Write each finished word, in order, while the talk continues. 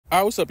All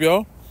right, what's up,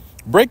 y'all?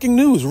 Breaking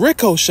news.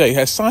 Ricochet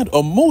has signed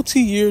a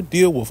multi-year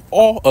deal with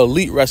All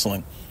Elite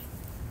Wrestling.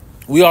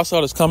 We all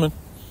saw this coming.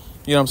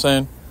 You know what I'm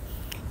saying?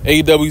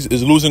 AEW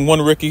is losing one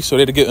Ricky, so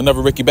they had to get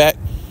another Ricky back.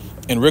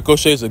 And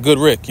Ricochet is a good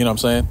Rick, you know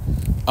what I'm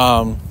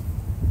saying?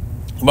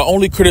 My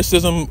only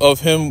criticism of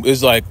him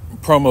is like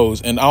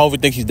promos, and I don't even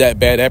think he's that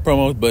bad at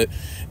promos, but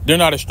they're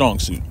not a strong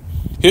suit.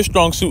 His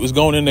strong suit is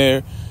going in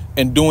there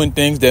and doing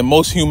things that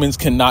most humans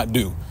cannot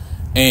do.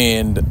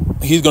 And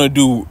he's going to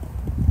do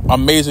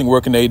amazing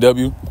work in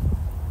AEW.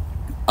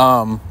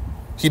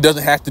 He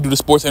doesn't have to do the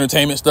sports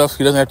entertainment stuff.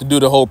 He doesn't have to do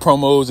the whole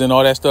promos and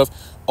all that stuff.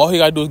 All he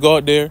got to do is go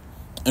out there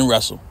and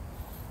wrestle.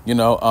 They're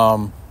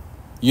going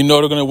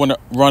to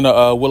run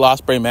a Will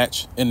Ospreay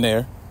match in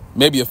there,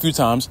 maybe a few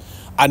times.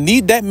 I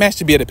need that match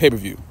to be at a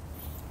pay-per-view.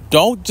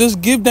 Don't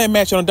just give that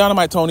match on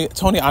Dynamite, Tony.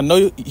 Tony, I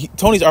know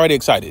Tony's already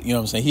excited. You know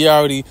what I'm saying? He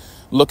already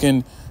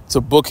looking to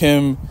book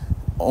him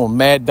on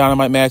Mad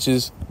Dynamite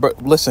matches.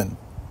 But listen,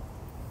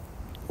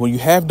 when you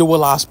have the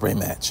Will Ospreay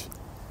match,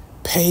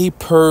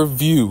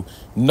 pay-per-view,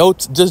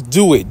 just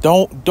do it.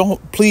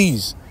 Don't,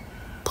 please.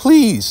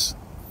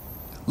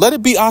 Let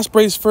it be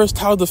Ospreay's first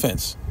title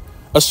defense.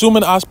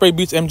 Assuming Ospreay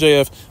beats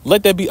MJF,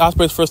 let that be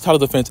Ospreay's first title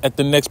defense at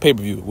the next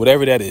pay-per-view,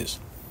 whatever that is.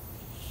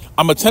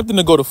 I'm attempting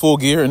to go to Full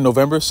Gear in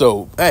November,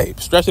 so, hey,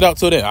 stretch it out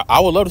till then. I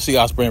would love to see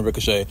Ospreay and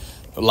Ricochet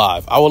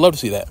live. I would love to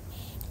see that.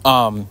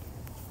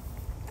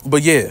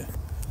 But, yeah,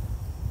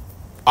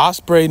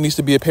 Ospreay needs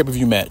to be a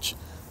pay-per-view match.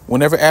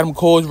 Whenever Adam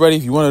Cole is ready,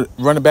 if you want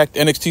to run it back to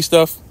NXT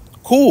stuff,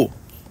 cool.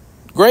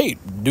 Great.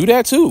 Do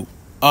that, too.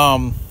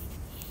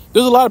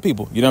 There's a lot of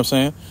people, you know what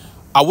I'm saying?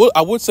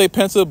 I would say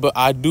Penta, but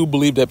I do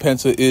believe that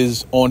Penta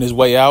is on his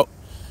way out,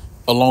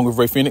 along with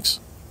Rey Fenix.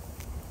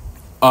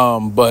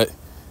 But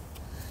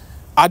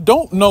I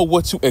don't know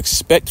what to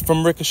expect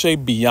from Ricochet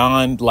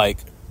beyond, like,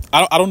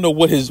 I don't know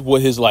what his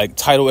like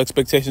title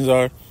expectations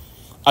are.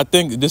 I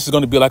think this is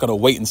going to be like a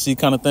wait and see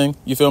kind of thing.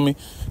 You feel me?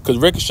 Because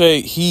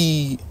Ricochet,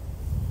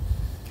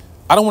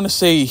 I don't want to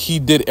say he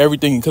did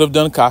everything he could have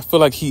done, because I feel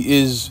like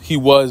he is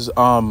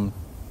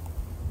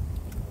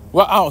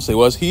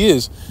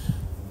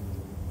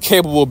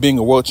capable of being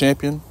a world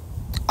champion.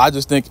 I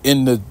just think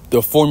in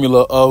the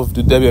formula of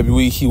the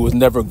WWE, he was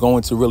never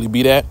going to really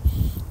be that.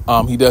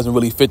 He doesn't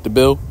really fit the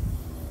bill.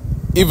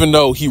 Even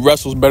though he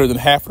wrestles better than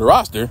half of the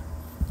roster,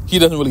 he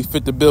doesn't really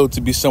fit the bill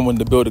to be someone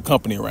to build a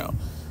company around.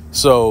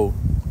 So,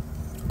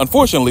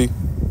 unfortunately,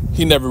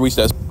 he never reached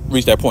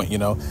that point, you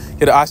know. He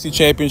had an IC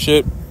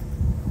championship,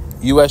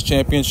 US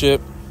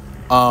championship.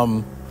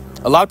 A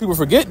lot of people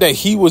forget that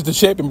he was the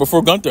champion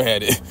before Gunther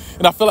had it.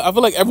 And I feel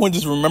like everyone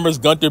just remembers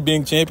Gunther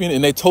being champion,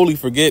 and they totally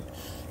forget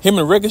him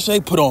and Ricochet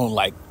put on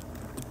like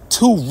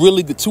two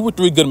or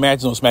three good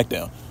matches on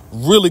SmackDown.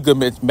 Really good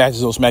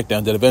matches on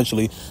SmackDown that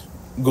eventually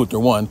Gunther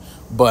won.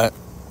 But,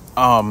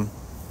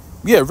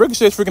 yeah,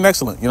 Ricochet is freaking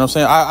excellent. You know what I'm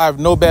saying? I have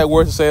no bad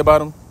words to say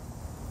about him.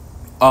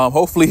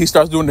 Hopefully he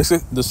starts doing the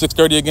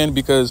 630 again,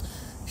 because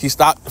he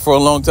stopped for a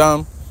long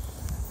time.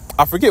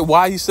 I forget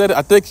why he said it.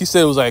 I think he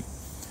said it was like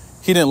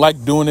he didn't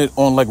like doing it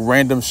on like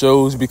random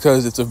shows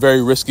because it's a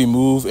very risky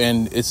move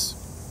and it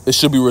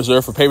should be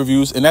reserved for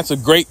pay-per-views. And that's a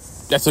great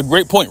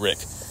point, Rick.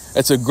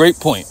 That's a great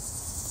point.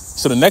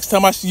 So the next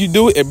time I see you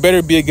do it, it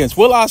better be against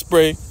Will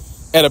Ospreay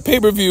at a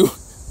pay-per-view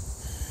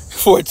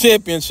for a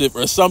championship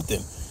or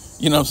something.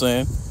 You know what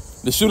I'm saying?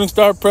 The shooting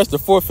star press, the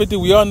 450,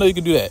 we all know you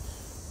can do that.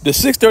 The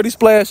 630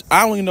 splash,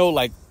 I only know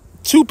like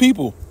two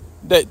people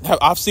that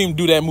I've seen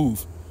do that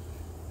move.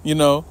 You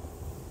know?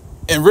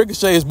 And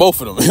Ricochet is both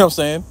of them. You know what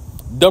I'm saying?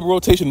 Double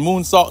rotation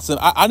moonsaults, and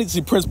I need to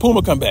see Prince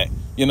Puma come back.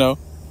 You know?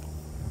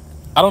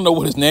 I don't know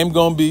what his name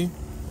gonna be.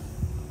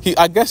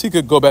 I guess he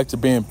could go back to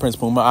being Prince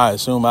Puma, I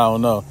assume. I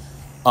don't know.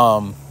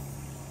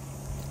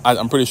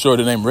 I'm pretty sure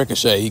the name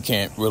Ricochet, he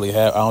can't really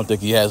have. I don't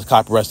think he has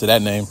copyrights to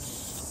that name.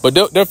 But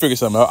they'll figure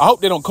something out. I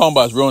hope they don't call him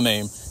by his real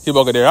name. He'll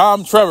go there,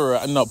 I'm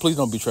Trevor. No, please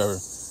don't be Trevor.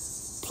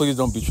 Please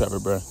don't be Trevor,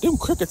 bro. Them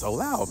crickets are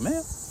loud,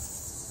 man.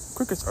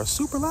 Crickets are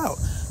super loud.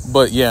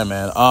 But yeah,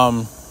 man.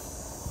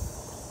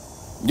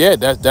 Yeah,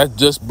 that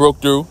just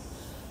broke through.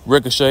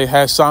 Ricochet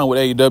has signed with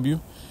AEW.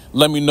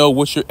 Let me know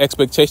what your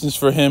expectations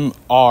for him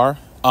are.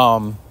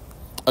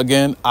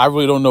 Again, I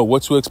really don't know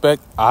what to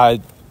expect.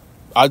 I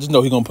just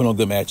know he's gonna put on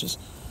good matches.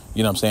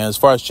 You know what I'm saying? As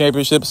far as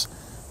championships,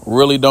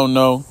 really don't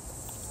know.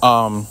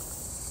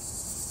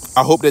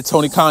 I hope that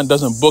Tony Khan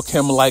doesn't book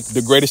him like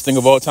the greatest thing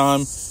of all time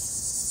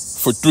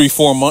for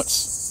 3-4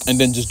 months and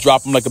then just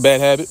drop him like a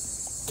bad habit,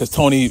 because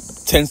Tony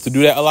tends to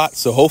do that a lot.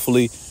 So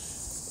hopefully,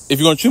 if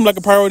you're going to treat him like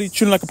a priority,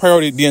 treat him like a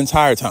priority the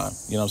entire time.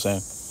 You know what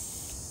I'm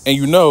saying? And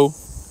you know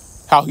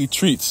how he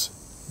treats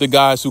the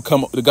guys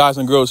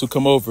and girls who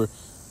come over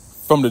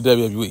from the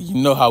WWE. You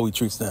know how he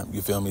treats them.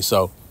 You feel me?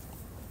 So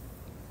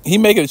he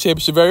may get a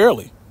championship very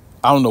early.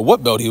 I don't know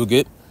what belt he will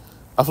get.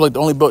 I feel like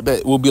the only belt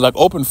that will be like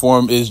open for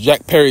him is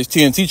Jack Perry's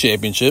TNT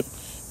championship,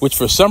 which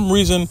for some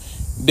reason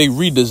they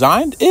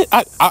redesigned it.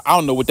 I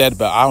don't know what that's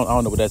about. I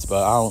don't know what that's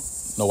about. I don't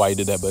know why he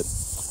did that, but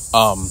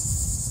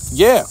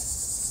yeah,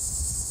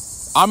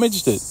 I'm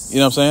interested. You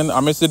know what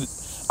I'm saying?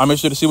 I'm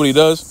interested to see what he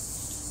does.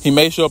 He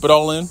may show up at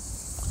All In.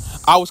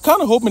 I was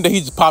kind of hoping that he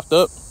just popped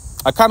up.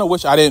 I kind of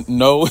wish I didn't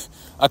know.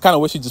 I kind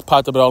of wish he just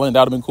popped up at All In.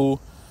 That would have been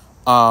cool.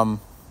 That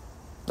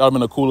would have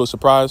been a cooler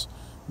surprise.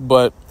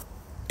 But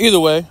either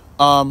way,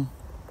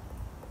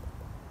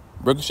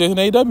 Ricochet in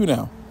AEW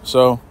now.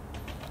 So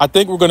I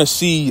think we're going to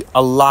see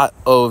a lot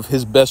of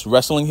his best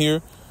wrestling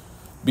here,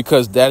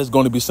 because that is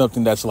going to be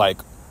something that's like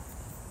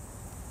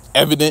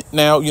evident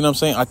now. You know what I'm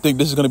saying? I think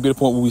this is going to be the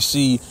point where we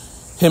see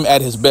him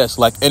at his best,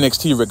 like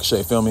NXT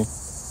Ricochet, feel me?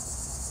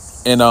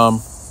 And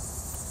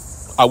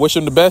I wish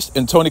him the best.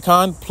 And Tony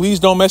Khan, please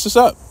don't mess this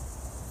up.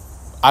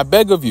 I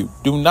beg of you,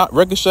 do not.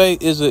 Ricochet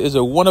is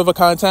a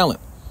one-of-a-kind talent.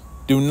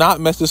 Do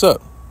not mess this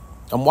up.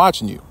 I'm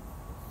watching you.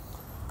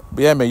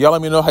 But yeah, man, y'all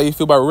let me know how you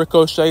feel about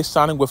Ricochet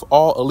signing with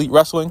All Elite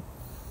Wrestling.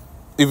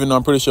 Even though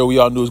I'm pretty sure we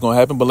all knew it was going to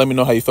happen, but let me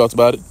know how you felt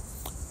about it.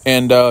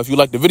 And if you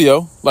like the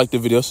video,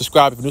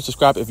 subscribe if you're new,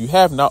 subscribe if you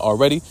have not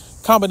already.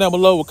 Comment down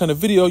below what kind of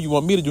video you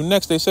want me to do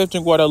next. Stay safe,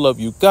 drink water. I love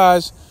you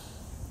guys.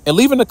 And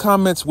leave in the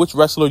comments which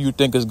wrestler you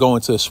think is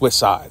going to switch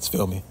sides,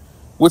 feel me?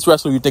 Which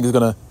wrestler you think is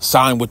going to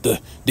sign with the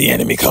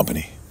enemy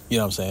company. You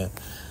know what I'm saying?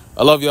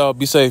 I love y'all.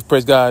 Be safe.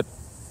 Praise God.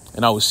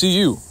 And I will see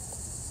you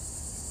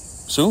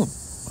soon.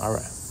 All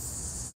right.